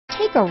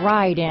Take a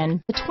ride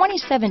in the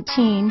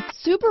 2017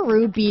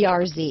 Subaru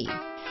BRZ.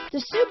 The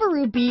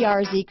Subaru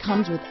BRZ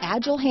comes with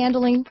agile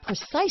handling,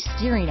 precise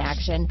steering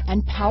action,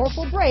 and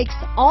powerful brakes,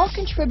 all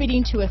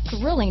contributing to a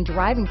thrilling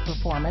driving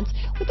performance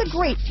with a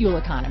great fuel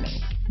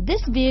economy.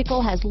 This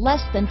vehicle has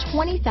less than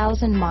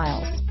 20,000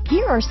 miles.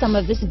 Here are some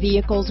of this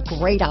vehicle's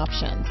great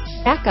options: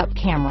 backup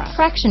camera,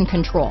 traction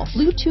control,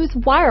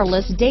 Bluetooth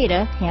wireless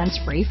data,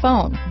 hands-free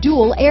phone,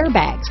 dual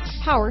airbags,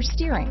 power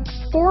steering,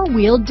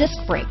 four-wheel disc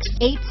brakes,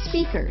 8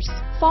 speakers,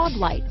 fog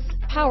lights,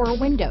 power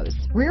windows,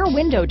 rear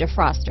window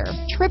defroster,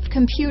 trip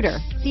computer,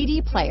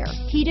 CD player,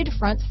 heated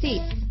front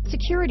seats,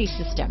 security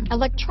system,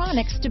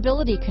 electronic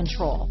stability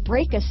control,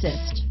 brake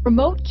assist,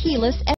 remote keyless